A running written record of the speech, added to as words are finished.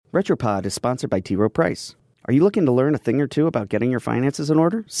Retropod is sponsored by T. Rowe Price. Are you looking to learn a thing or two about getting your finances in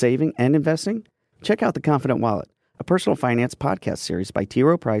order, saving, and investing? Check out The Confident Wallet, a personal finance podcast series by T.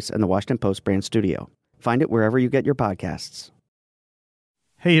 Rowe Price and the Washington Post brand studio. Find it wherever you get your podcasts.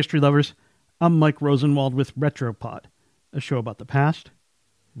 Hey, history lovers. I'm Mike Rosenwald with Retropod, a show about the past,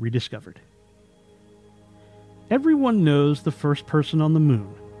 rediscovered. Everyone knows the first person on the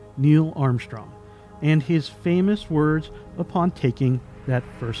moon, Neil Armstrong, and his famous words upon taking that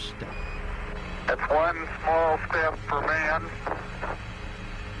first step. It's one small step for man,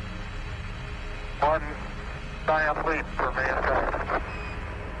 one giant leap for mankind.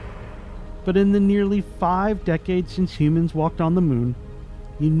 But in the nearly 5 decades since humans walked on the moon,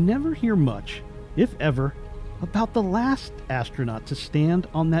 you never hear much, if ever, about the last astronaut to stand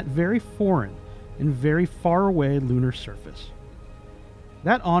on that very foreign and very far away lunar surface.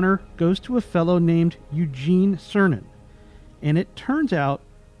 That honor goes to a fellow named Eugene Cernan, and it turns out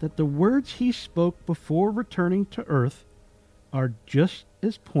that the words he spoke before returning to Earth are just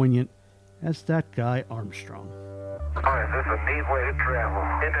as poignant as that guy Armstrong. Boy, this is a neat way to travel.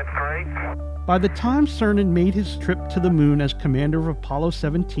 Isn't it great? By the time Cernan made his trip to the moon as commander of Apollo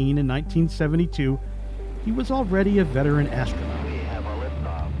 17 in 1972, he was already a veteran astronaut.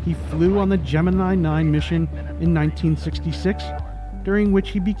 He flew on the Gemini 9 mission in 1966, during which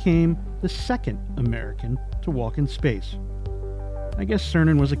he became the second American to walk in space. I guess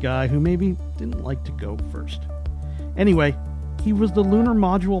Cernan was a guy who maybe didn't like to go first. Anyway, he was the lunar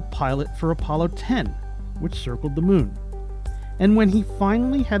module pilot for Apollo 10, which circled the moon. And when he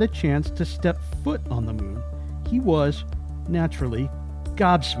finally had a chance to step foot on the moon, he was, naturally,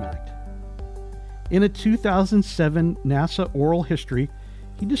 gobsmacked. In a 2007 NASA oral history,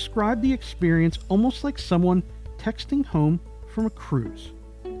 he described the experience almost like someone texting home from a cruise.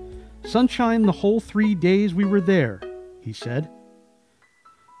 "Sunshine the whole 3 days we were there," he said.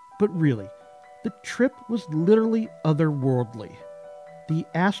 But really, the trip was literally otherworldly. The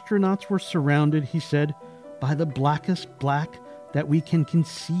astronauts were surrounded, he said, by the blackest black that we can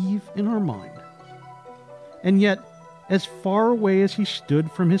conceive in our mind. And yet, as far away as he stood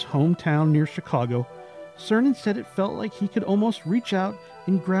from his hometown near Chicago, Cernan said it felt like he could almost reach out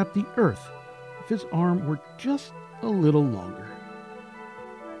and grab the Earth if his arm were just a little longer.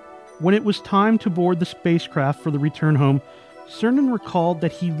 When it was time to board the spacecraft for the return home, Cernan recalled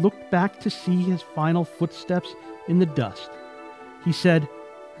that he looked back to see his final footsteps in the dust. He said,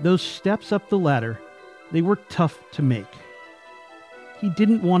 "Those steps up the ladder, they were tough to make." He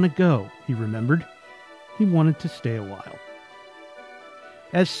didn't want to go, he remembered. He wanted to stay a while.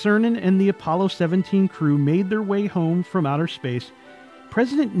 As Cernan and the Apollo 17 crew made their way home from outer space,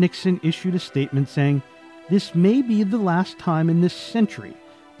 President Nixon issued a statement saying, "This may be the last time in this century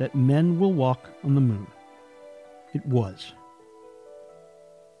that men will walk on the moon." It was.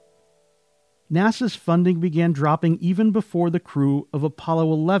 NASA's funding began dropping even before the crew of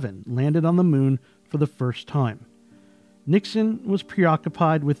Apollo 11 landed on the moon for the first time. Nixon was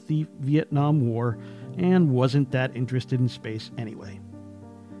preoccupied with the Vietnam War and wasn't that interested in space anyway.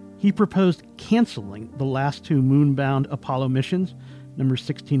 He proposed canceling the last 2 moon-bound Apollo missions, number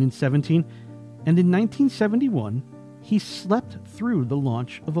 16 and 17, and in 1971, he slept through the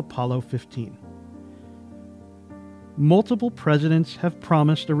launch of Apollo 15. Multiple presidents have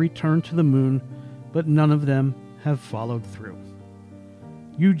promised a return to the moon, but none of them have followed through.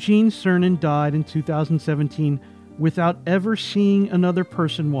 Eugene Cernan died in 2017 without ever seeing another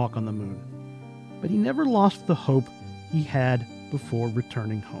person walk on the moon, but he never lost the hope he had before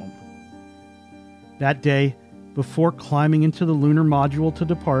returning home. That day, before climbing into the lunar module to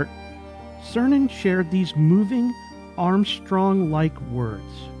depart, Cernan shared these moving, Armstrong-like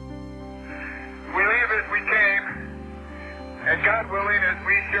words. We leave as we came, and God willing, as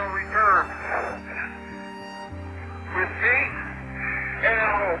we shall return, with peace and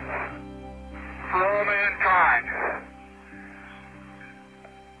hope for all mankind.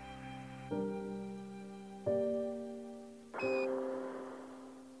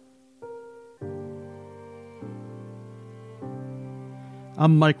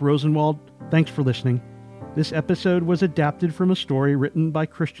 I'm Mike Rosenwald. Thanks for listening. This episode was adapted from a story written by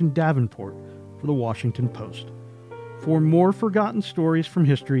Christian Davenport for the Washington Post. For more forgotten stories from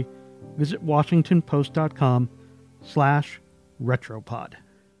history, visit WashingtonPost.com/retropod.